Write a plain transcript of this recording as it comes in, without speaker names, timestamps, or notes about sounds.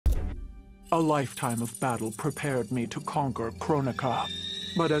A lifetime of battle prepared me to conquer Kronika.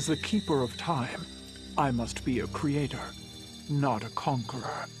 But as the Keeper of Time, I must be a creator, not a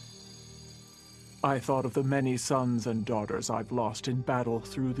conqueror. I thought of the many sons and daughters I've lost in battle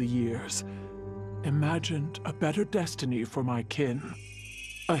through the years. Imagined a better destiny for my kin.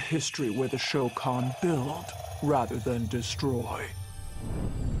 A history where the Shokan build rather than destroy.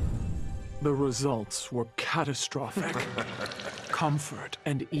 The results were catastrophic. Comfort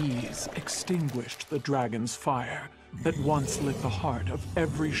and ease extinguished the dragon's fire that once lit the heart of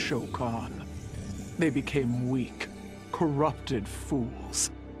every Shokan. They became weak, corrupted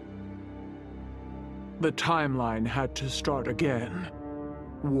fools. The timeline had to start again.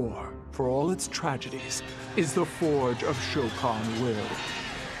 War, for all its tragedies, is the forge of Shokan will.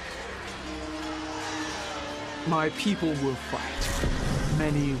 My people will fight.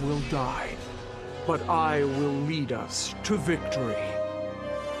 Many will die. But I will lead us to victory.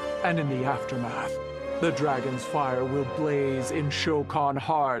 And in the aftermath, the dragon's fire will blaze in Shokan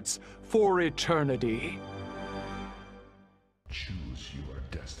hearts for eternity. Choose your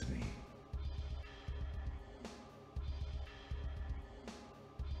destiny.